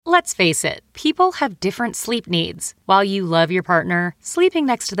Let's face it, people have different sleep needs. While you love your partner, sleeping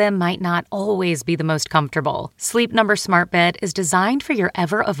next to them might not always be the most comfortable. Sleep Number Smart Bed is designed for your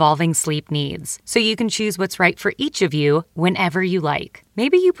ever-evolving sleep needs, so you can choose what's right for each of you whenever you like.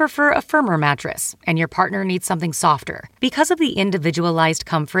 Maybe you prefer a firmer mattress, and your partner needs something softer. Because of the individualized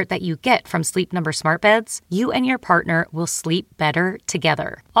comfort that you get from Sleep Number Smart Beds, you and your partner will sleep better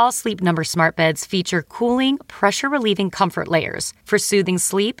together. All Sleep Number Smart Beds feature cooling, pressure-relieving comfort layers for soothing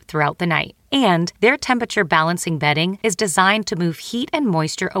sleep throughout the night. And their temperature balancing bedding is designed to move heat and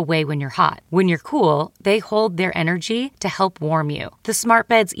moisture away when you're hot. When you're cool, they hold their energy to help warm you. The smart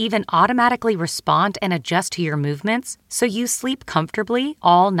beds even automatically respond and adjust to your movements, so you sleep comfortably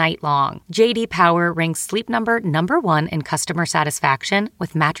all night long. J.D. Power ranks Sleep Number #1 in customer satisfaction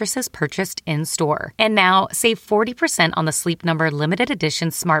with mattresses purchased in-store. And now, save 40% on the Sleep Number limited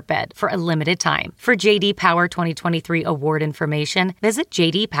edition smart bed for a limited time. For J.D. Power 2023 award information, visit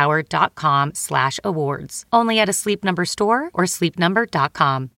jdpower.com/awards. Only at a Sleep Number store or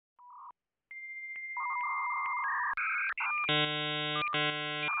sleepnumber.com.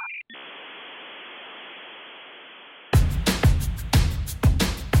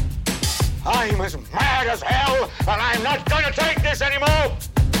 I'm as mad as hell, and I'm not going to take this anymore!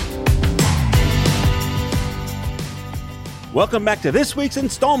 Welcome back to this week's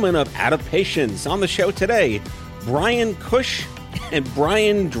installment of Out of Patience. On the show today, Brian Cush and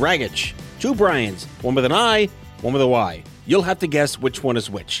Brian Dragich. Two Brians, one with an I, one with a Y. You'll have to guess which one is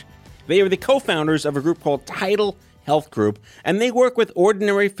which. They are the co-founders of a group called Tidal Health Group, and they work with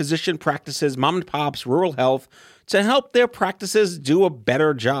ordinary physician practices, mom and pops, rural health, to help their practices do a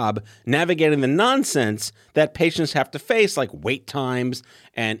better job navigating the nonsense that patients have to face, like wait times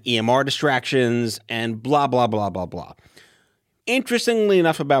and EMR distractions and blah, blah, blah, blah, blah. Interestingly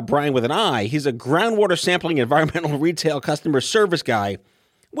enough about Brian with an I, he's a groundwater sampling environmental retail customer service guy,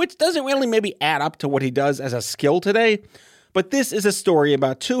 which doesn't really maybe add up to what he does as a skill today. But this is a story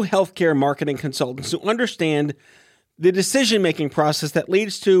about two healthcare marketing consultants who understand the decision-making process that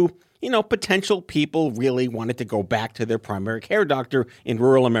leads to, potential people really wanting to go back to their primary care doctor in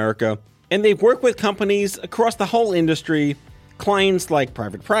rural America. And they've worked with companies across the whole industry, clients like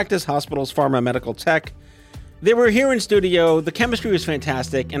private practice, hospitals, pharma, medical tech. They were here in studio. The chemistry was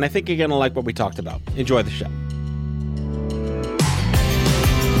fantastic, and I think you're going to like what we talked about. Enjoy the show.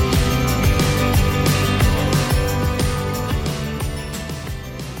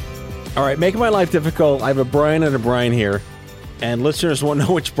 All right, making my life difficult. I have a Brian and a Brian here, and listeners won't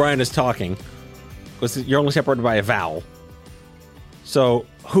know which Brian is talking because you're only separated by a vowel. So,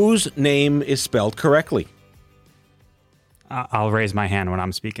 whose name is spelled correctly? I'll raise my hand when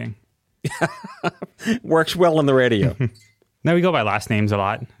I'm speaking. Works well on the radio. No, we go by last names a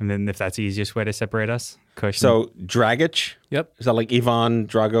lot, and then if that's the easiest way to separate us, Cush. So, Dragich? Yep. Is that like Ivan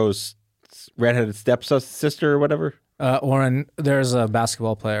Drago's redheaded stepsister or whatever? Oren, there's a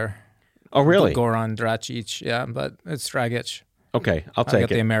basketball player. Oh, really? Goran Dragic, yeah, but it's Dragic. Okay, I'll I take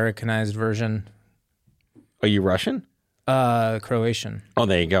got it. the Americanized version. Are you Russian? Croatian. Oh,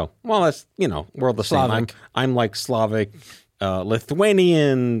 there you go. Well, that's, we're all the Slavic. same. I'm like Slavic,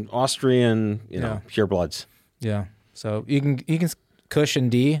 Lithuanian, Austrian, Yeah. purebloods. Yeah. So you can Cush and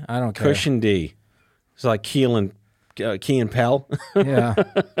D. I don't care. Cush and D. It's like Key and Pell. Yeah.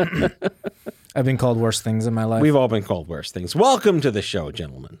 I've been called worse things in my life. We've all been called worse things. Welcome to the show,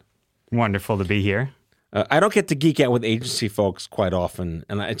 gentlemen. Wonderful to be here. I don't get to geek out with agency folks quite often,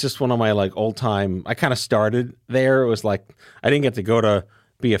 and it's just one of my old time. I kind of started there. It was like I didn't get to go to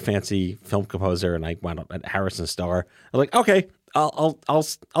be a fancy film composer, and I wound up at Harrison Star. I was like, okay,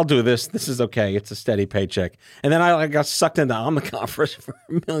 I'll do this. This is okay. It's a steady paycheck. And then I got sucked into Omnicom for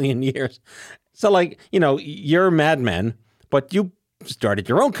a million years. So you're Mad Men, but you started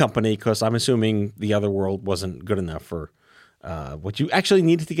your own company because I'm assuming the other world wasn't good enough for what you actually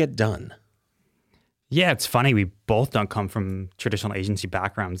needed to get done. Yeah, it's funny. We both don't come from traditional agency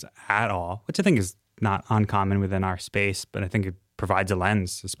backgrounds at all, which I think is not uncommon within our space, but I think it provides a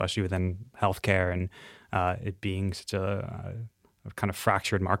lens, especially within healthcare and it being such a kind of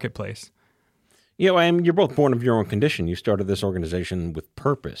fractured marketplace. Yeah, you're both born of your own condition. You started this organization with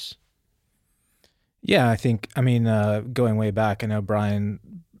purpose. Yeah, I think, going way back, I know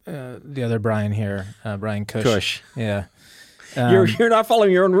Brian, the other Brian here, Brian Cush. Yeah. You're not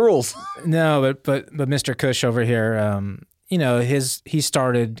following your own rules. No, but Mr. Cush over here, he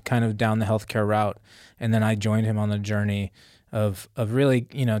started kind of down the healthcare route, and then I joined him on the journey of really,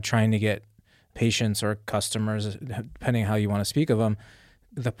 trying to get patients or customers, depending how you want to speak of them,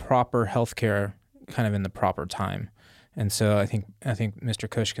 the proper healthcare kind of in the proper time. And so I think Mr.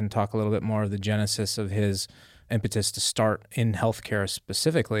 Cush can talk a little bit more of the genesis of his impetus to start in healthcare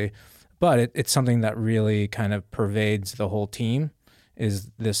specifically, but it's something that really kind of pervades the whole team,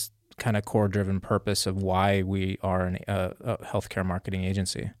 is this kind of core-driven purpose of why we are a healthcare marketing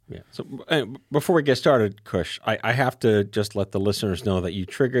agency. Yeah. So before we get started, Kush, I have to just let the listeners know that you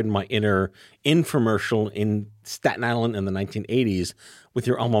triggered my inner infomercial in Staten Island in the 1980s with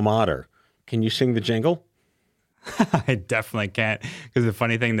your alma mater. Can you sing the jingle? I definitely can't, because the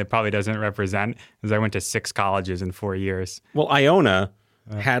funny thing that probably doesn't represent is I went to 6 colleges in 4 years. Well, Iona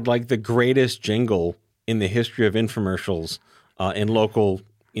had like the greatest jingle in the history of infomercials in local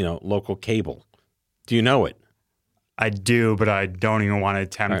cable. Do you know it? I do, but I don't even want to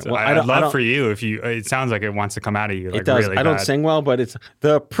attempt. Right, well, I'd love for you if you. It sounds like it wants to come out of you. Like, it does. Really I don't bad. sing well, but it's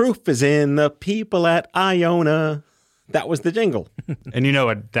the proof is in the people at Iona. That was the jingle. And you know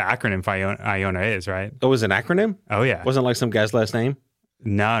what the acronym for Iona is, right? It was an acronym? Oh yeah. Wasn't like some guy's last name?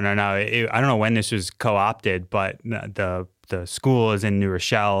 No. I don't know when this was co-opted, but the school is in New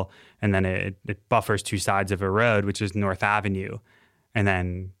Rochelle, and then it buffers 2 sides of a road, which is North Avenue. And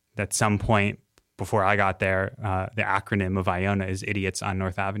then at some point before I got there, the acronym of Iona is Idiots on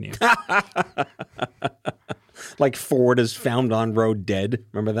North Avenue. Like Ford is found on road dead.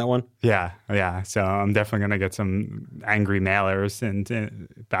 Remember that one? Yeah. So I'm definitely going to get some angry mailers and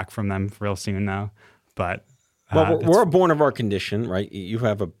back from them real soon now. But well, we're born of our condition, right? You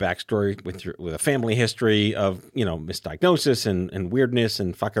have a backstory with a family history of, misdiagnosis and weirdness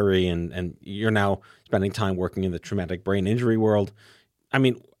and fuckery, and you're now spending time working in the traumatic brain injury world. I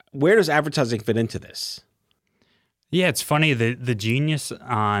mean, where does advertising fit into this? Yeah, it's funny. The genius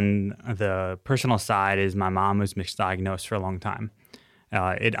on the personal side is my mom was misdiagnosed for a long time.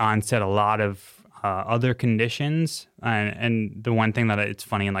 It onset a lot of other conditions. And the one thing that it's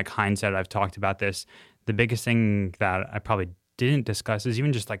funny in like hindsight, I've talked about this, the biggest thing that I probably didn't discuss is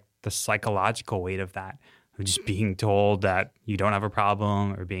even just like the psychological weight of that, of just being told that you don't have a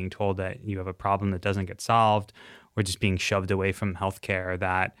problem, or being told that you have a problem that doesn't get solved, or just being shoved away from healthcare.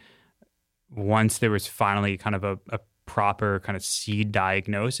 That once there was finally kind of a proper kind of seed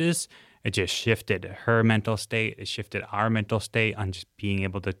diagnosis, it just shifted her mental state. It shifted our mental state on just being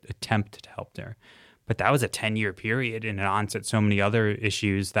able to attempt to help her. But that was a 10-year period, and it onset so many other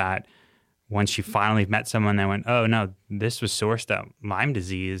issues that once she finally met someone that went, oh no, this was sourced at Lyme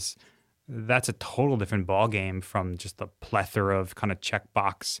disease, that's a total different ballgame from just the plethora of kind of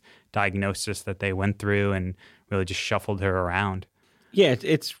checkbox diagnosis that they went through and really just shuffled her around. Yeah,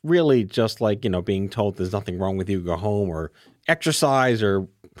 it's really just like, being told there's nothing wrong with you, go home, or exercise, or,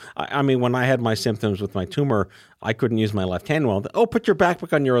 I mean, when I had my symptoms with my tumor, I couldn't use my left hand well. Oh, put your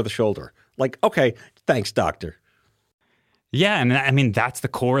backpack on your other shoulder. Like, okay, thanks, doctor. Yeah, and I mean, that's the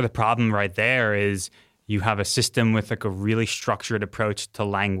core of the problem right there is you have a system with like a really structured approach to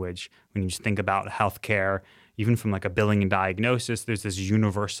language. When you just think about healthcare, even from like a billing and diagnosis, there's this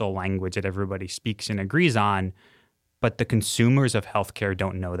universal language that everybody speaks and agrees on. But the consumers of healthcare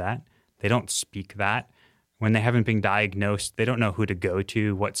don't know that. They don't speak that. When they haven't been diagnosed, they don't know who to go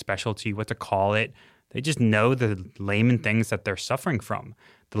to, what specialty, what to call it. They just know the layman things that they're suffering from,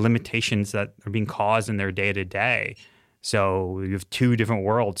 the limitations that are being caused in their day-to-day. So you have 2 different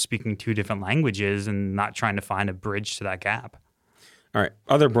worlds speaking 2 different languages and not trying to find a bridge to that gap. All right.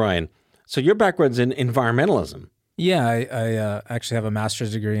 Other Brian. So your background's in environmentalism. Yeah, I actually have a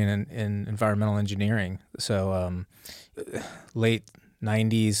master's degree in environmental engineering. So late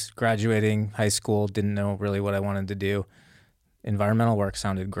 90s, graduating high school, didn't know really what I wanted to do. Environmental work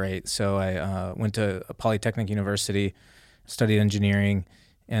sounded great. So I went to a Polytechnic University, studied engineering,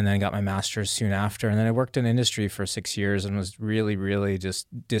 and then got my master's soon after. And then I worked in industry for 6 years and was really, really just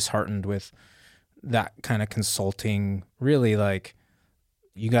disheartened with that kind of consulting, really like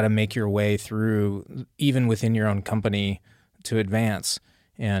you got to make your way through even within your own company to advance.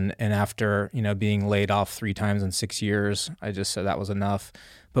 And after, being laid off 3 times in 6 years, I just said that was enough.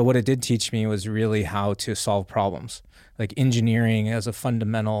 But what it did teach me was really how to solve problems. Like engineering as a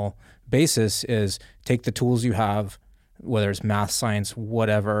fundamental basis is take the tools you have, whether it's math, science,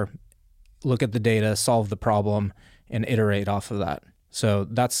 whatever, look at the data, solve the problem, and iterate off of that. So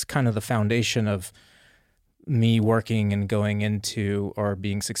that's kind of the foundation of me working and going into or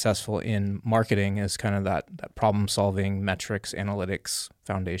being successful in marketing, is kind of that problem-solving, metrics, analytics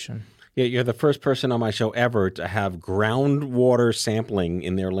foundation. Yeah, you're the first person on my show ever to have groundwater sampling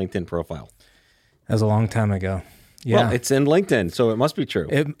in their LinkedIn profile. That was a long time ago. Yeah. Well, it's in LinkedIn, so it must be true.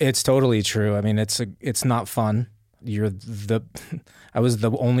 It's totally true. I mean, it's not fun. I was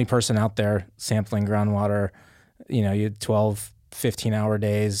the only person out there sampling groundwater. You had 12, 15-hour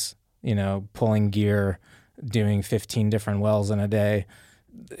days, pulling gear, doing 15 different wells in a day.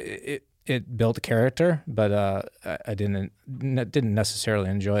 it built character, but I didn't necessarily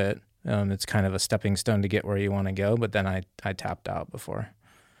enjoy it. It's kind of a stepping stone to get where you want to go, but then I tapped out before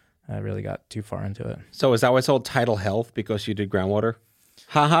I really got too far into it. So is that why it's called Tidal Health, because you did groundwater?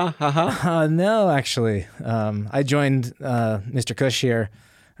 Ha ha ha ha. No, actually, I joined Mr. Kush here.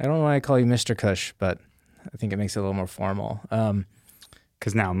 I don't know why I call you Mr. Kush, but I think it makes it a little more formal.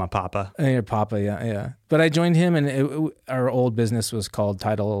 Because now I'm a papa. Your papa, yeah. But I joined him, and our old business was called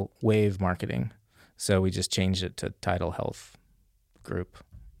Tidal Wave Marketing, so we just changed it to Tidal Health Group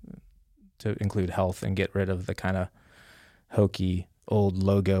to include health and get rid of the kind of hokey old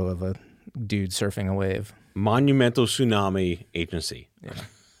logo of a dude surfing a wave. Monumental Tsunami Agency.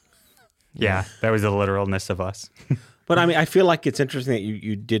 Yeah, that was the literalness of us. But I mean, I feel like it's interesting that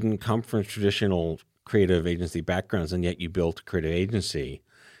you didn't come from traditional creative agency backgrounds, and yet you built a creative agency.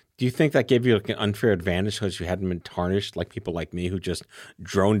 Do you think that gave you like an unfair advantage because you hadn't been tarnished like people like me who just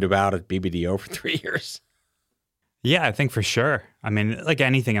droned about at BBDO for 3 years? Yeah, I think for sure. I mean, like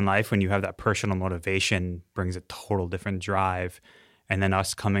anything in life, when you have that personal motivation, brings a total different drive. And then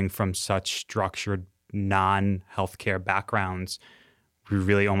us coming from such structured non-healthcare backgrounds, we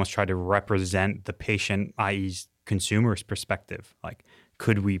really almost try to represent the patient, i.e. consumer's perspective. Like,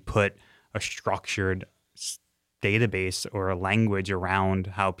 could we put a structured database or a language around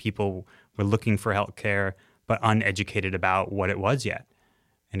how people were looking for healthcare but uneducated about what it was yet?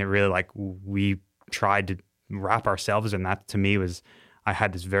 And it really, like, we tried to wrap ourselves in that. To me, was I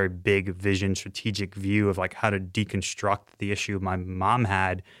had this very big vision, strategic view of like how to deconstruct the issue my mom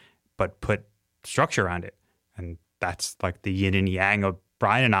had, but put structure around it. And that's like the yin and yang of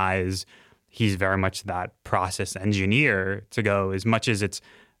Brian and I. Is he's very much that process engineer to go, as much as it's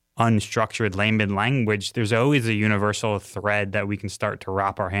unstructured layman language, there's always a universal thread that we can start to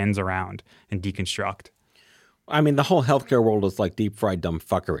wrap our hands around and deconstruct. I mean, the whole healthcare world is like deep fried dumb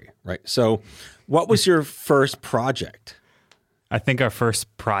fuckery, right? So what was your first project? I think our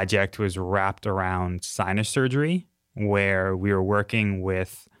first project was wrapped around sinus surgery, where we were working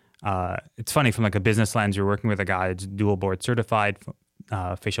with, it's funny, from like a business lens, we were working with a guy that's dual board certified,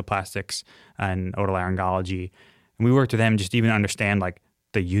 facial plastics and otolaryngology. And we worked with him just even to understand like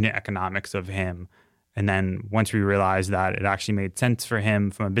the unit economics of him. And then once we realized that it actually made sense for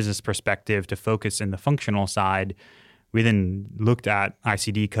him from a business perspective to focus in the functional side, we then looked at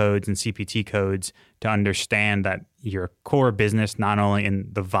ICD codes and CPT codes to understand that your core business, not only in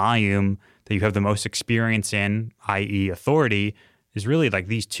the volume that you have the most experience in, i.e. authority, is really like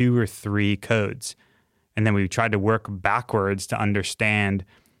these 2 or 3 codes. And then we tried to work backwards to understand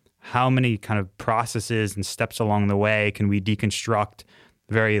how many kind of processes and steps along the way can we deconstruct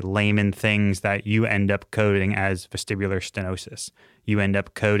very layman things that you end up coding as vestibular stenosis. You end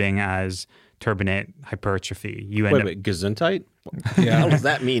up coding as turbinate hypertrophy. You end Wait, Gesundheit? Yeah. How does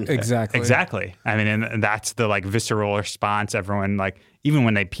that mean? Exactly. I mean, and that's the like visceral response. Everyone, like, even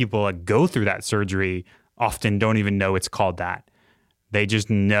when people like go through that surgery, often don't even know it's called that. They just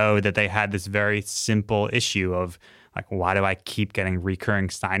know that they had this very simple issue of like, why do I keep getting recurring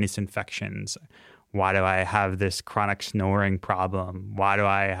sinus infections? Why do I have this chronic snoring problem? Why do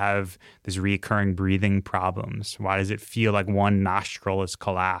I have this recurring breathing problems? Why does it feel like one nostril is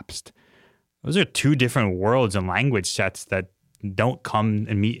collapsed? Those are 2 different worlds and language sets that don't come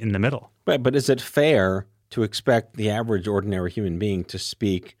and meet in the middle. But is it fair to expect the average ordinary human being to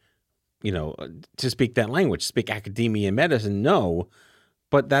speak, to speak that language, speak academia and medicine? No,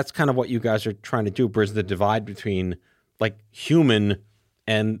 but that's kind of what you guys are trying to do, bridge the divide between like human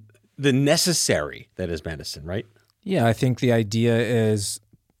and the necessary that is medicine, right? Yeah, I think the idea is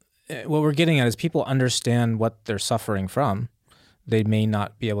what we're getting at is people understand what they're suffering from. They may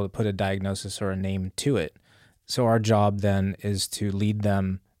not be able to put a diagnosis or a name to it. So our job then is to lead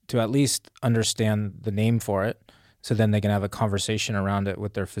them to at least understand the name for it, so then they can have a conversation around it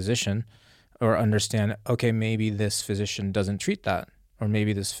with their physician, or understand, okay, maybe this physician doesn't treat that, or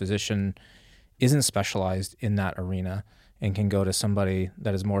maybe this physician isn't specialized in that arena and can go to somebody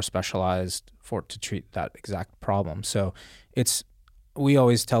that is more specialized to treat that exact problem. So we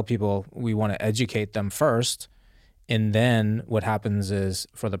always tell people we want to educate them first, and then what happens is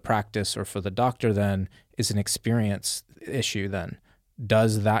for the practice or for the doctor then is an experience issue then.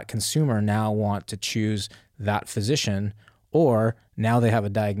 Does that consumer now want to choose that physician, or now they have a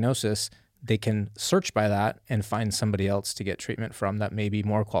diagnosis, they can search by that and find somebody else to get treatment from that may be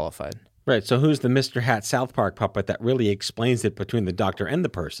more qualified. Right. So who's the Mr. Hat South Park puppet that really explains it between the doctor and the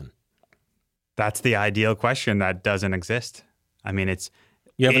person? That's the ideal question that doesn't exist. I mean,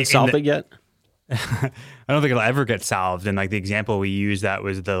 you haven't solved it yet? I don't think it'll ever get solved. And like the example we used that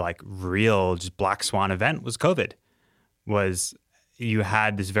was the like real just black swan event was COVID. you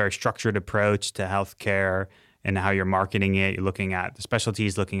had this very structured approach to healthcare and how you're marketing it. You're looking at the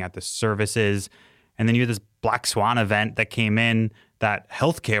specialties, looking at the services. And then you had this black swan event that came in that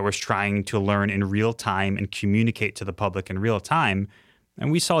healthcare was trying to learn in real time and communicate to the public in real time.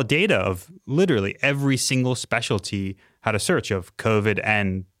 And we saw data of literally every single specialty had a search of COVID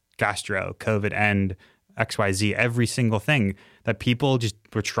and gastro, COVID and XYZ, every single thing that people just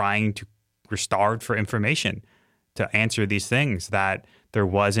were trying to were starved for information to answer these things that there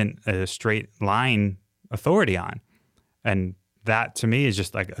wasn't a straight line authority on. And that to me is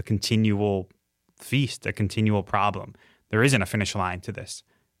just like a continual feast, a continual problem. There isn't a finish line to this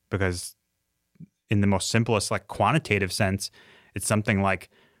because in the most simplest, like quantitative sense, it's something like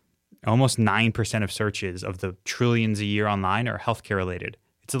almost 9% of searches of the trillions a year online are healthcare related.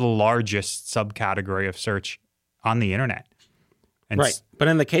 It's the largest subcategory of search on the internet. And right. But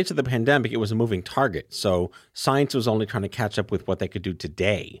in the case of the pandemic, it was a moving target. So science was only trying to catch up with what they could do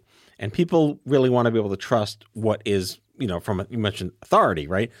today. And people really want to be able to trust what is, from you mentioned authority,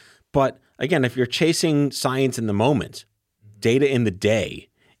 right? But again, if you're chasing science in the moment, data in the day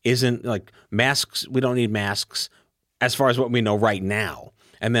isn't like masks. We don't need masks as far as what we know right now.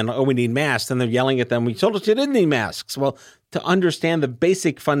 And then, we need masks. And they're yelling at them. We told us you didn't need masks. Well, to understand the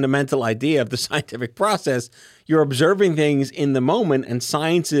basic fundamental idea of the scientific process, you're observing things in the moment, and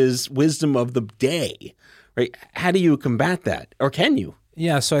science is wisdom of the day, right? How do you combat that? Or can you?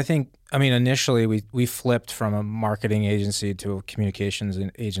 Yeah, so I think, initially we flipped from a marketing agency to a communications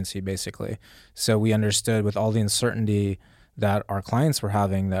agency, basically. So we understood with all the uncertainty that our clients were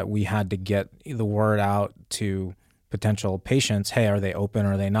having that we had to get the word out to potential patients. Hey, are they open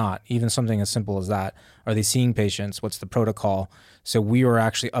or are they not? Even something as simple as that. Are they seeing patients? What's the protocol? So we were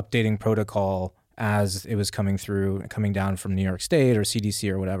actually updating protocol as it was coming down from New York State or CDC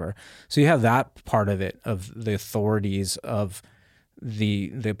or whatever. So you have that part of it, of the authorities of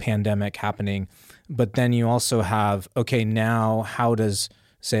the pandemic happening. But then you also have, okay, now how does,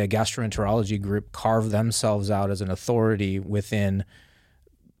 say, a gastroenterology group carve themselves out as an authority within,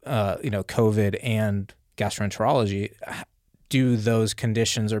 COVID and gastroenterology? Do those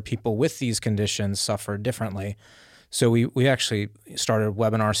conditions or people with these conditions suffer differently? So we actually started a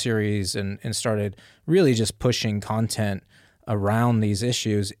webinar series and started really just pushing content around these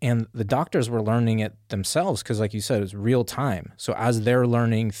issues. And the doctors were learning it themselves because, like you said, it was real time. So as they're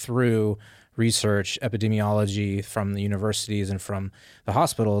learning through research, epidemiology from the universities and from the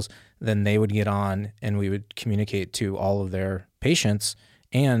hospitals, then they would get on and we would communicate to all of their patients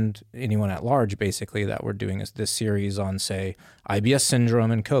and anyone at large, basically, that we're doing this series on, say, IBS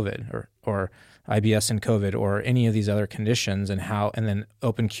syndrome and COVID or IBS and COVID or any of these other conditions and then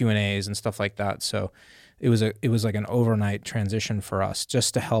open Q&As and stuff like that. So it was like an overnight transition for us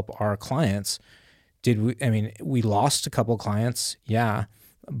just to help our clients. We lost a couple clients, yeah,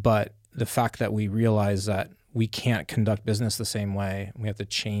 but the fact that we realized that we can't conduct business the same way, we have to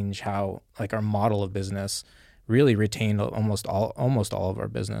change how, like, our model of business, really retained almost all of our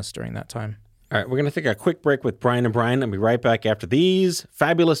business during that time. All right, we're going to take a quick break with Brian and Brian, and be right back after these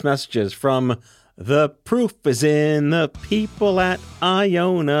fabulous messages from The Proof is in the People at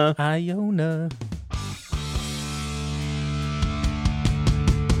Iona. Iona.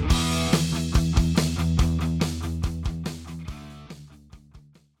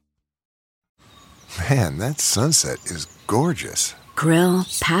 Man, that sunset is gorgeous. Grill,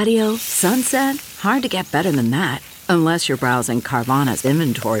 patio, sunset. Hard to get better than that. Unless you're browsing Carvana's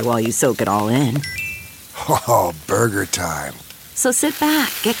inventory while you soak it all in. Oh, burger time. So sit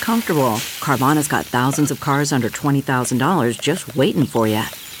back, get comfortable. Carvana's got thousands of cars under $20,000 just waiting for you.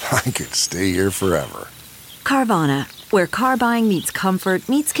 I could stay here forever. Carvana, where car buying meets comfort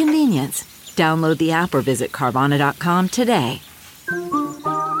meets convenience. Download the app or visit Carvana.com today.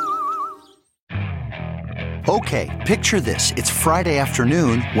 Okay, picture this. It's Friday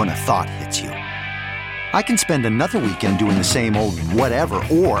afternoon when a thought hits you. I can spend another weekend doing the same old whatever,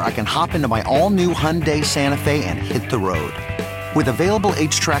 or I can hop into my all-new Hyundai Santa Fe and hit the road. With available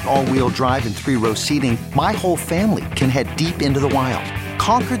H-Track all-wheel drive and 3-row seating, my whole family can head deep into the wild.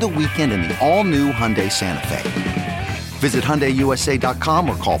 Conquer the weekend in the all-new Hyundai Santa Fe. Visit HyundaiUSA.com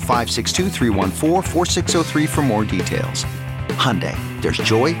or call 562-314-4603 for more details. Hyundai, there's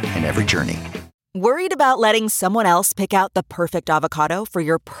joy in every journey. Worried about letting someone else pick out the perfect avocado for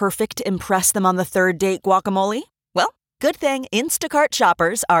your perfect impress-them-on-the-third-date guacamole? Well, good thing Instacart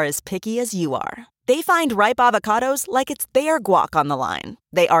shoppers are as picky as you are. They find ripe avocados like it's their guac on the line.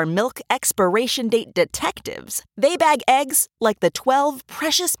 They are milk expiration date detectives. They bag eggs like the 12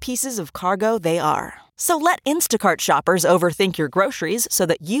 precious pieces of cargo they are. So let Instacart shoppers overthink your groceries so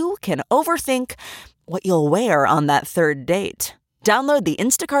that you can overthink what you'll wear on that third date. Download the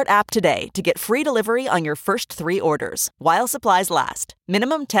Instacart app today to get free delivery on your first 3 orders while supplies last.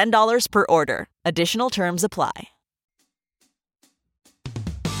 Minimum $10 per order. Additional terms apply.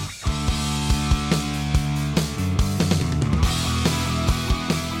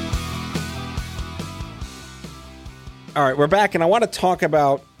 All right, we're back, and I want to talk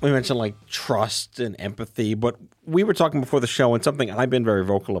about, we mentioned like trust and empathy, but we were talking before the show, and something I've been very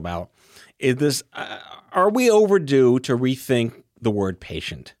vocal about is this, are we overdue to rethink the word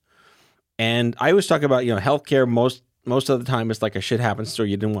patient? And I always talk about, healthcare most of the time is like a shit happens store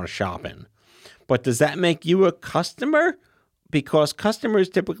you didn't want to shop in. But does that make you a customer? Because customers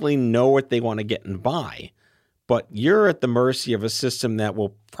typically know what they want to get and buy. But you're at the mercy of a system that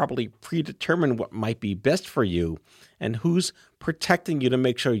will probably predetermine what might be best for you, and who's protecting you to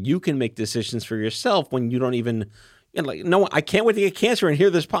make sure you can make decisions for yourself when you don't even, no, I can't wait to get cancer and hear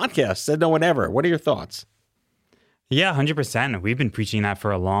this podcast. Said no one ever. What are your thoughts? Yeah, 100%. We've been preaching that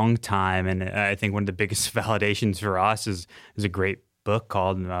for a long time. And I think one of the biggest validations for us is a great book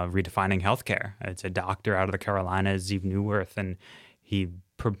called Redefining Healthcare. It's a doctor out of the Carolinas, Zeev Neuwirth, and he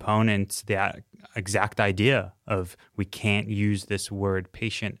proponents the exact idea of we can't use this word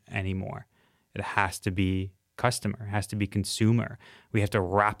patient anymore. It has to be customer, it has to be consumer. We have to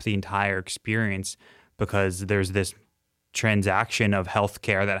wrap the entire experience, because there's this transaction of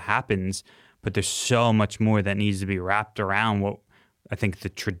healthcare that happens, but there's so much more that needs to be wrapped around what I think the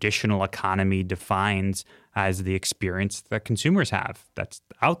traditional economy defines as the experience that consumers have that's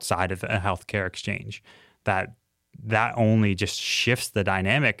outside of a healthcare exchange. That only just shifts the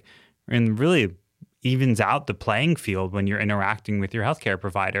dynamic and really evens out the playing field when you're interacting with your healthcare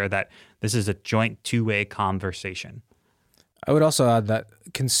provider, that this is a joint two-way conversation. I would also add that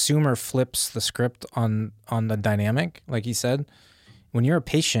consumer flips the script on the dynamic. Like you said, when you're a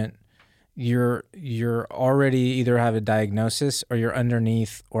patient, you're already either have a diagnosis or you're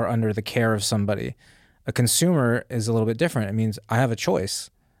underneath or under the care of somebody. A consumer is a little bit different. It means I have a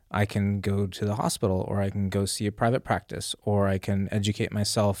choice. I can go to the hospital, or I can go see a private practice, or I can educate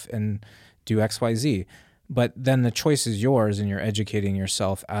myself and do XYZ. But then the choice is yours, and you're educating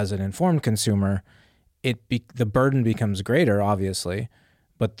yourself as an informed consumer. The burden becomes greater, obviously,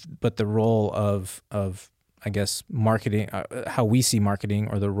 but the role of I guess marketing, how we see marketing,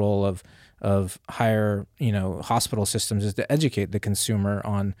 or the role of higher hospital systems, is to educate the consumer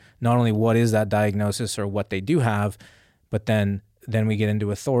on not only what is that diagnosis or what they do have, but then we get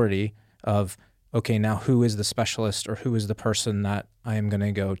into authority of, okay, now who is the specialist, or who is the person that I am going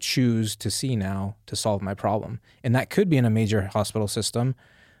to go choose to see now to solve my problem? And that could be in a major hospital system,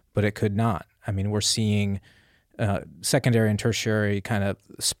 but it could not. I mean, we're seeing secondary and tertiary kind of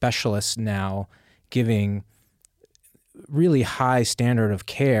specialists now giving really high standard of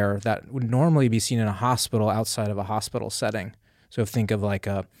care that would normally be seen in a hospital outside of a hospital setting. So think of like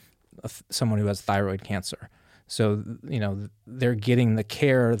someone who has thyroid cancer. So they're getting the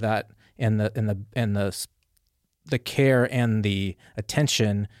care that and the care and the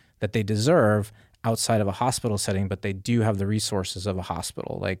attention that they deserve outside of a hospital setting, but they do have the resources of a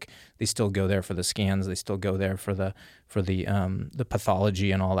hospital. Like, they still go there for the scans, they still go there for the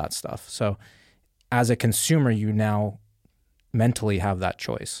pathology and all that stuff. So as a consumer, you now mentally have that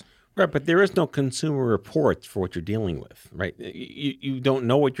choice. Right, but there is no consumer report for what you're dealing with, right? You don't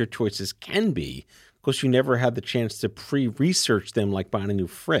know what your choices can be, because you never had the chance to pre-research them like buying a new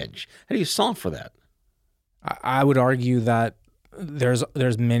fridge. How do you solve for that? I would argue that there's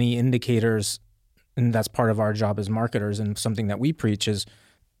many indicators, and that's part of our job as marketers, and something that we preach is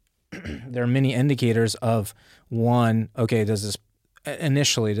there are many indicators of, one, okay, does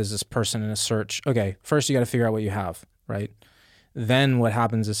this person in a search, okay, first you got to figure out what you have, right? Then what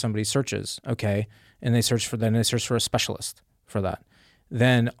happens is somebody searches, okay, and they search for a specialist for that.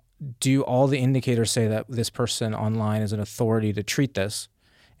 Then do all the indicators say that this person online is an authority to treat this?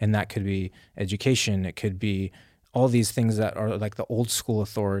 And that could be education. It could be all these things that are like the old school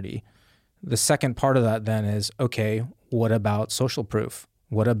authority. The second part of that then is, okay, what about social proof?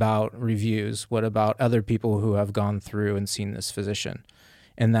 What about reviews? What about other people who have gone through and seen this physician?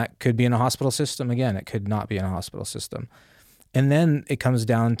 And that could be in a hospital system. Again, it could not be in a hospital system. And then it comes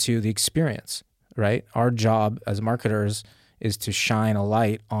down to the experience, right? Our job as marketers is to shine a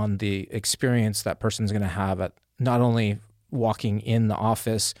light on the experience that person's going to have at not only walking in the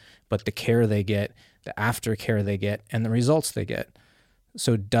office, but the care they get, the aftercare they get, and the results they get.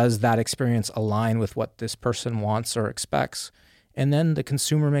 So does that experience align with what this person wants or expects? And then the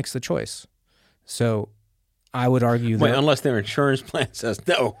consumer makes the choice. So I would argue that... unless their insurance plan says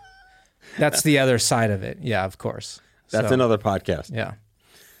no. That's the other side of it. Yeah, of course. That's another podcast. Yeah.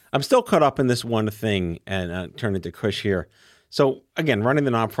 I'm still caught up in this one thing, and turn it to Kush here. So again, running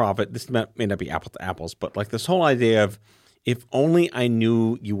the nonprofit, this may not be apple to apples, but like this whole idea of if only I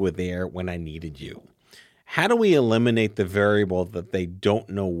knew you were there when I needed you. How do we eliminate the variable that they don't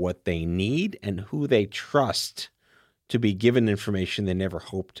know what they need and who they trust to be given information they never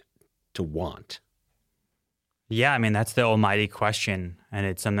hoped to want? Yeah, I mean, that's the almighty question. And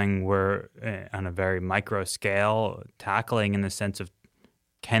it's something we're on a very micro scale tackling in the sense of,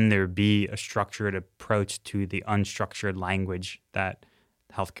 can there be a structured approach to the unstructured language that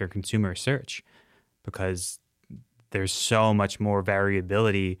healthcare consumers search? Because there's so much more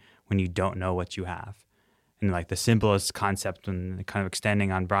variability when you don't know what you have. And like the simplest concept, and kind of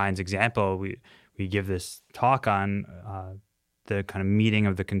extending on Brian's example, we give this talk on the kind of meeting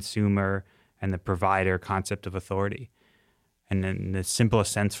of the consumer and the provider concept of authority. And in the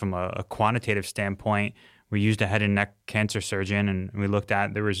simplest sense, from a quantitative standpoint, we used a head and neck cancer surgeon, and we looked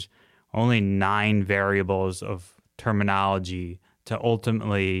at, there was only 9 variables of terminology to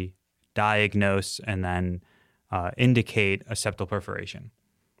ultimately diagnose and then indicate a septal perforation.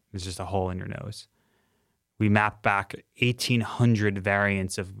 It's just a hole in your nose. We mapped back 1,800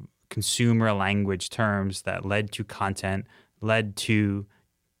 variants of consumer language terms that led to content, led to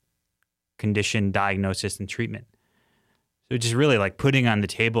condition diagnosis and treatment. So just really like putting on the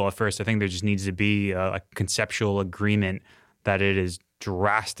table at first, I think there just needs to be a conceptual agreement that it is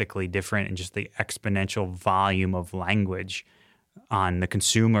drastically different in just the exponential volume of language on the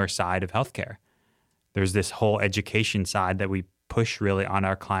consumer side of healthcare. There's this whole education side that we push really on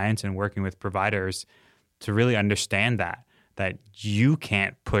our clients and working with providers to really understand that you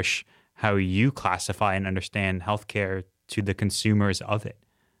can't push how you classify and understand healthcare to the consumers of it.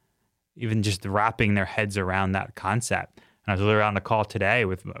 Even just wrapping their heads around that concept. And I was literally on the call today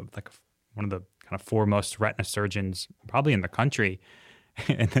with like one of the kind of foremost retina surgeons probably in the country.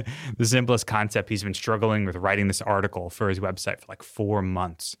 And the simplest concept, he's been struggling with writing this article for his website for like 4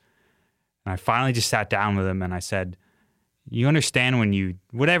 months. And I finally just sat down with him and I said, you understand when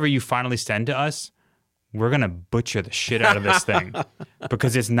whatever you finally send to us, we're going to butcher the shit out of this thing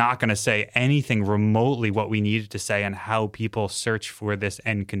because it's not going to say anything remotely what we needed to say on how people search for this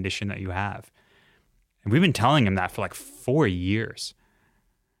end condition that you have. And we've been telling him that for like 4 years.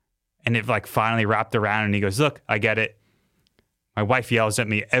 And it like finally wrapped around and he goes, look, I get it. My wife yells at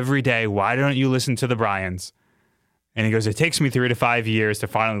me every day, why don't you listen to the Bryans? And he goes, it takes me 3 to 5 years to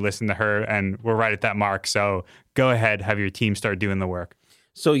finally listen to her, and we're right at that mark. So go ahead, have your team start doing the work.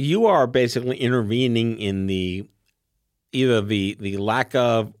 So you are basically intervening in either the lack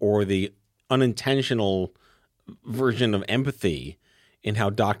of or the unintentional version of empathy in how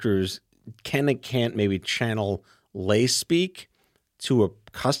doctors can and can't maybe channel lay speak to a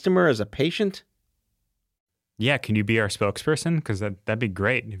customer as a patient. Yeah, can you be our spokesperson? Because that'd be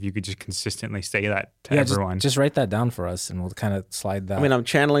great if you could just consistently say that to everyone. Just write that down for us, and we'll kind of slide that. I mean, I'm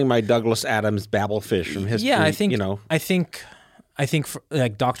channeling my Douglas Adams Babelfish from history. Yeah, I think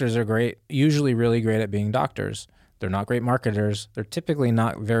like doctors are great, usually really great at being doctors. They're not great marketers. They're typically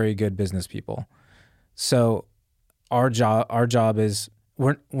not very good business people. So our job is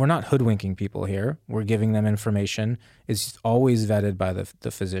we're not hoodwinking people here. We're giving them information. It's always vetted by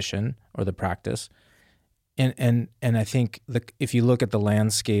the physician or the practice. And I think if you look at the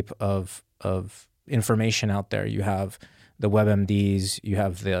landscape of information out there, you have the WebMDs, you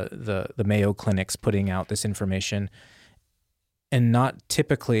have the Mayo clinics putting out this information. And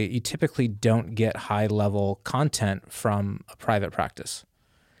you typically don't get high level content from a private practice.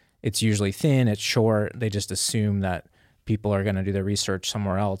 It's usually thin, it's short. They just assume that people are going to do their research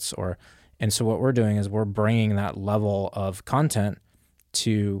somewhere else. And so what we're doing is we're bringing that level of content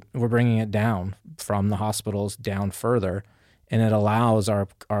we're bringing it down from the hospitals down further. And it allows our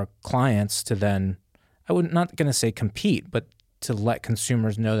clients to then, not going to say compete, but to let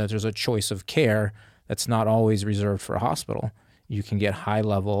consumers know that there's a choice of care that's not always reserved for a hospital. You can get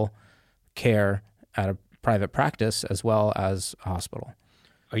high-level care at a private practice as well as a hospital.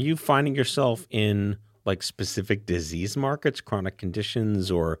 Are you finding yourself in like specific disease markets, chronic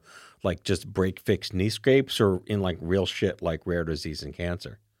conditions, or like just break-fix knee scrapes, or in like real shit like rare disease and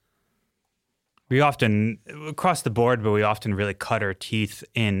cancer? We often, across the board, but we often really cut our teeth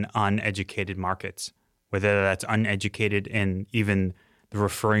in uneducated markets, whether that's uneducated in even the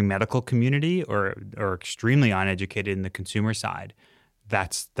referring medical community or extremely uneducated in the consumer side.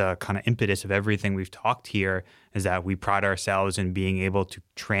 That's the kind of impetus of everything we've talked here, is that we pride ourselves in being able to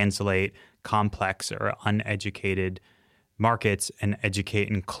translate complex or uneducated markets and educate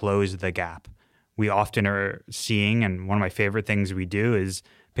and close the gap. We often are seeing, and one of my favorite things we do is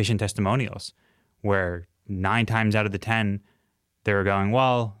patient testimonials, where 9 times out of the 10, they're going,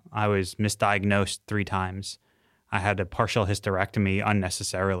 well, I was misdiagnosed 3 times. I had a partial hysterectomy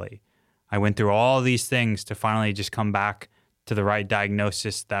unnecessarily. I went through all these things to finally just come back to the right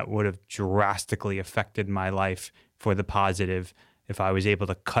diagnosis that would have drastically affected my life for the positive if I was able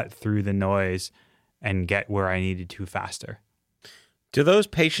to cut through the noise and get where I needed to faster. Do those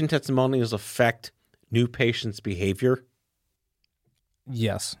patient testimonials affect new patients' behavior?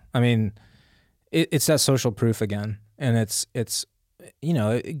 Yes. I mean, it's that social proof again. And it's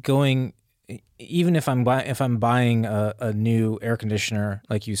going, even if I'm buying a new air conditioner,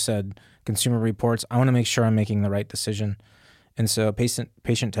 like you said, Consumer Reports, I want to make sure I'm making the right decision. And so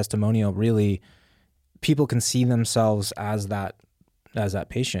patient testimonial, really, people can see themselves as that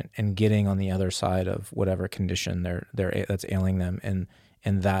patient and getting on the other side of whatever condition that's ailing them, and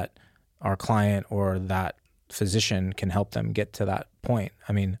that our client or that physician can help them get to that point.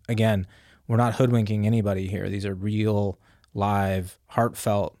 I mean, again, we're not hoodwinking anybody here. These are real, live,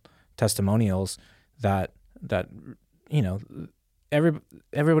 heartfelt testimonials that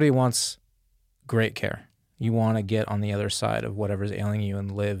everybody wants great care. You want to get on the other side of whatever's ailing you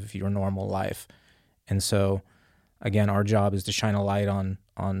and live your normal life. And so, again, our job is to shine a light on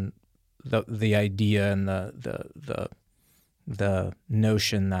the idea and the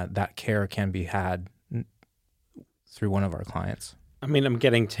notion that care can be had through one of our clients. I mean, I'm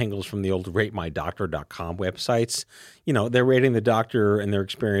getting tingles from the old ratemydoctor.com websites. They're rating the doctor and their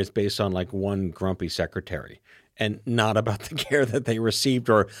experience based on like one grumpy secretary and not about the care that they received,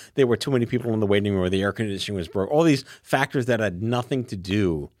 or there were too many people in the waiting room, or the air conditioning was broke. All these factors that had nothing to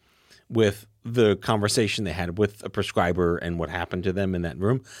do with the conversation they had with a prescriber and what happened to them in that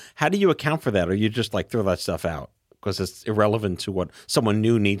room. How do you account for that? Or you just like throw that stuff out because it's irrelevant to what someone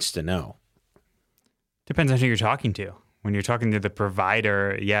new needs to know? Depends on who you're talking to. When you're talking to the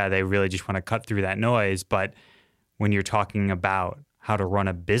provider, yeah, they really just want to cut through that noise. But when you're talking about how to run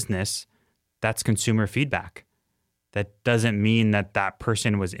a business, that's consumer feedback. That doesn't mean that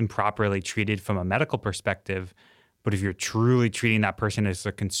person was improperly treated from a medical perspective. But if you're truly treating that person as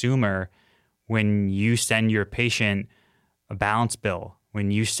a consumer, when you send your patient a balance bill,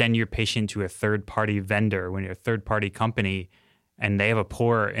 when you send your patient to a third-party vendor, when you're a third-party company, and they have a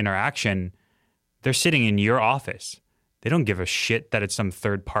poor interaction, they're sitting in your office. They don't give a shit that it's some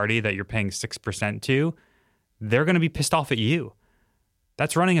third party that you're paying 6% to. They're going to be pissed off at you.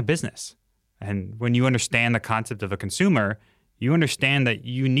 That's running a business. And when you understand the concept of a consumer, you understand that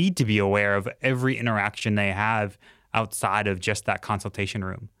you need to be aware of every interaction they have outside of just that consultation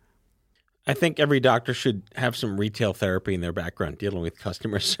room. I think every doctor should have some retail therapy in their background dealing with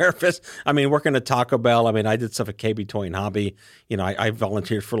customer service. I mean, working at Taco Bell, I did stuff at KB Toy and Hobby. I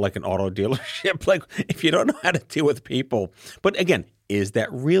volunteered for like an auto dealership. Like, if you don't know how to deal with people. But again, is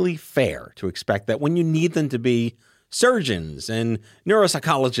that really fair to expect that when you need them to be surgeons and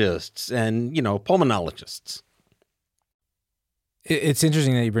neuropsychologists and, pulmonologists? It's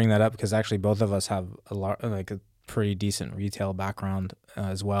interesting that you bring that up because actually both of us have a pretty decent retail background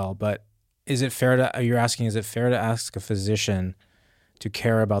as well. But is it fair to ask a physician to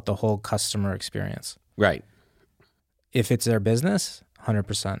care about the whole customer experience? Right. If it's their business,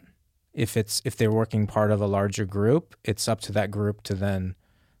 100%. If they're working part of a larger group, it's up to that group to then,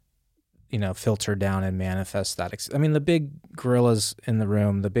 filter down and manifest that. The big gorillas in the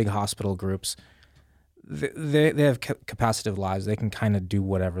room, the big hospital groups, they have capacitive lives. They can kind of do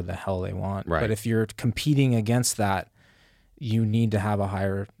whatever the hell they want. Right. But if you're competing against that, you need to have a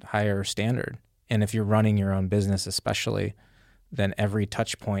higher standard. And if you're running your own business, especially, then every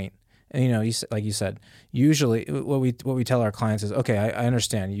touch point, and like you said, usually what we tell our clients is, okay, I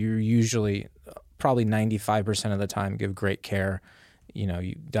understand. You usually probably 95% of the time give great care,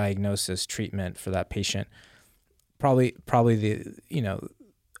 you diagnosis, treatment for that patient. Probably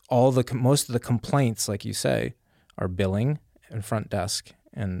most of the complaints, like you say, are billing and front desk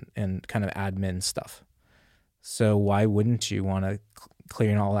and kind of admin stuff. So why wouldn't you want to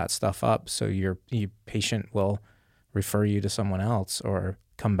clear all that stuff up so your patient will refer you to someone else or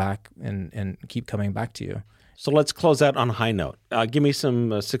come back and keep coming back to you? So let's close out on a high note. Give me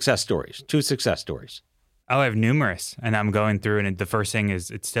some success stories, 2 success stories. Oh, I have numerous, and I'm going through, and the first thing is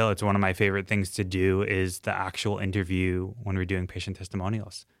it's one of my favorite things to do is the actual interview when we're doing patient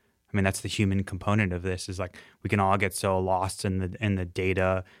testimonials. That's the human component of this. Is like we can all get so lost in the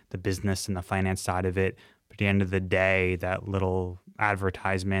data, the business, and the finance side of it. But at the end of the day, that little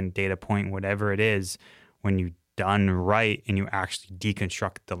advertisement, data point, whatever it is, when you've done right and you actually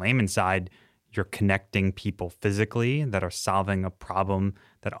deconstruct the layman side, you're connecting people physically that are solving a problem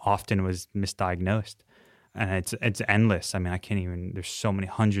that often was misdiagnosed. And it's endless. I can't even, there's so many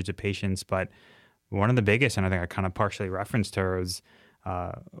hundreds of patients, but one of the biggest, and I think I kind of partially referenced her, was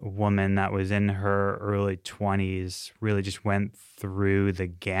a woman that was in her early 20s, really just went through the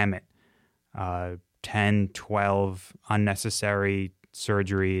gamut. 10, 12 unnecessary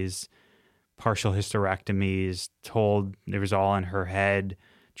surgeries, partial hysterectomies, told it was all in her head,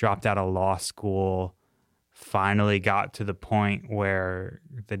 dropped out of law school, finally got to the point where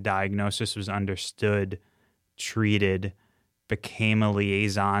the diagnosis was understood, treated, became a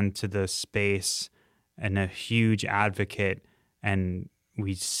liaison to the space and a huge advocate. And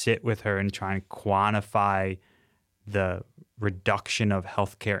we sit with her and try and quantify the reduction of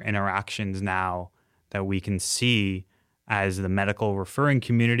healthcare interactions now that we can see as the medical referring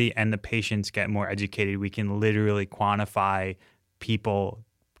community and the patients get more educated. We can literally quantify people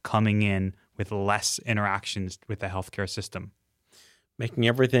coming in with less interactions with the healthcare system. Making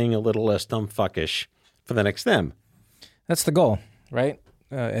everything a little less dumbfuckish for the next them. That's the goal, right?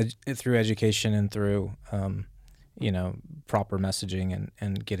 Through education and through, proper messaging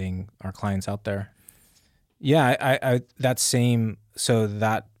and getting our clients out there. Yeah, so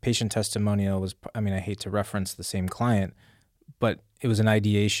that patient testimonial was, I hate to reference the same client, but it was an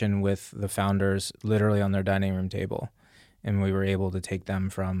ideation with the founders literally on their dining room table. And we were able to take them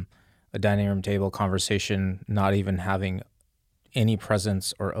from a dining room table conversation, not even having any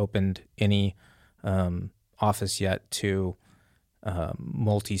presence or opened any office yet, to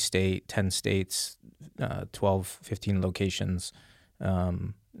multi-state, 10 states, 12, 15 locations,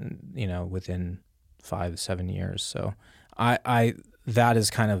 within 5-7 years. So that is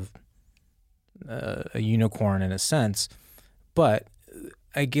kind of a unicorn in a sense, but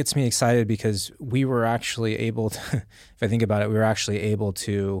it gets me excited because we were actually able to, if I think about it, we were actually able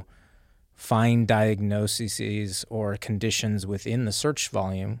to find diagnoses or conditions within the search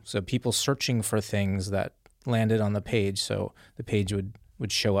volume. So people searching for things that landed on the page. So the page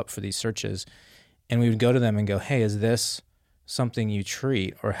would show up for these searches, and we would go to them and go, hey, is this something you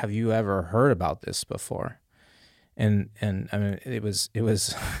treat, or have you ever heard about this before? And it was it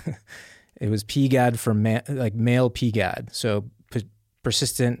was PGAD for male PGAD, so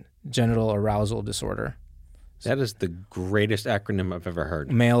persistent genital arousal disorder. That is the greatest acronym I've ever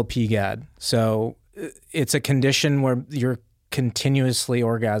heard. Male PGAD. So it's a condition where you're continuously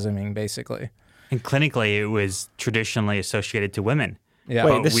orgasming, basically. And clinically, it was traditionally associated to women. Yeah.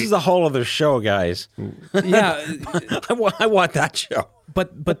 Wait, this is a whole other show, guys. Yeah, I want that show.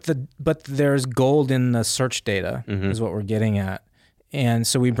 But there's gold in the search data, is what we're getting at. And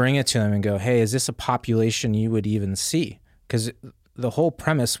so we bring it to them and go, hey, is this a population you would even see? Because the whole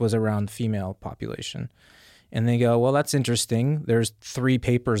premise was around female population. And they go, well, that's interesting. There's 3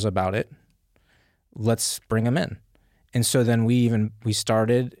 papers about it. Let's bring them in. And so then we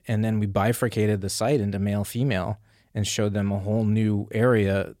started, and then we bifurcated the site into male, female, and showed them a whole new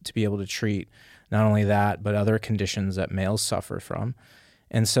area to be able to treat not only that, but other conditions that males suffer from.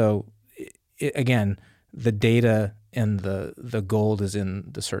 And so, again, the data and the gold is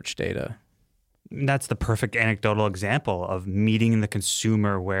in the search data. That's the perfect anecdotal example of meeting the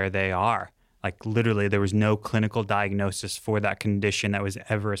consumer where they are. Like literally, there was no clinical diagnosis for that condition that was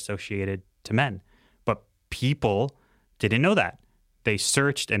ever associated to men. But people didn't know that. They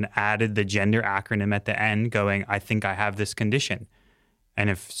searched and added the gender acronym at the end going, I think I have this condition. And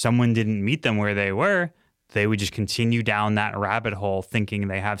if someone didn't meet them where they were, they would just continue down that rabbit hole thinking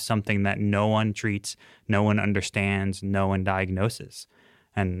they have something that no one treats, no one understands, no one diagnoses.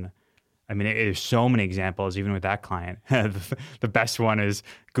 And there's so many examples, even with that client. The best one is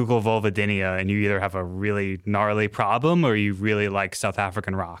Google vulvodynia, and you either have a really gnarly problem or you really like South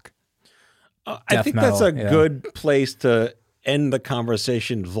African rock. I think that's a good place to end the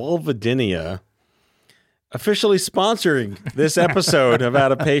conversation. Vulvodynia, officially sponsoring this episode of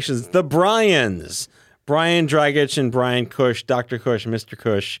Out of Patience, the Bryans. Brian Dragich and Brian Cush, Dr. Cush, Mr.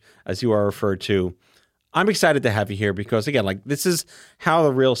 Cush, as you are referred to. I'm excited to have you here because, again, this is how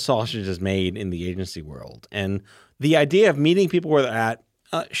the real sausage is made in the agency world. And the idea of meeting people where they're at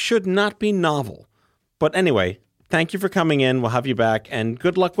should not be novel. But anyway, thank you for coming in. We'll have you back. And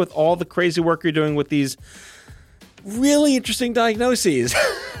good luck with all the crazy work you're doing with these really interesting diagnoses.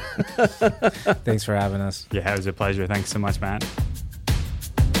 Thanks for having us. Yeah, it was a pleasure. Thanks so much, Matt.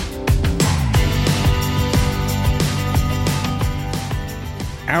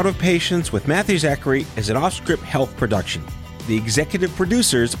 Out of Patience with Matthew Zachary is an Off-Script Health production. The executive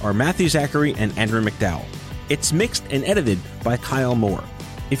producers are Matthew Zachary and Andrew McDowell. It's mixed and edited by Kyle Moore.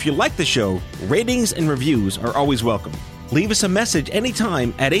 If you like the show, ratings and reviews are always welcome. Leave us a message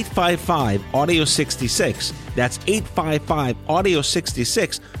anytime at 855-AUDIO-66. That's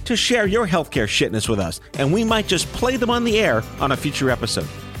 855-AUDIO-66 to share your healthcare shitness with us, and we might just play them on the air on a future episode.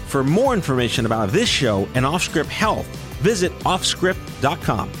 For more information about this show and Off-Script Health, Visit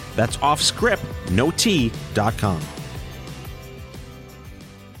offscript.com. That's offscript, no T.com.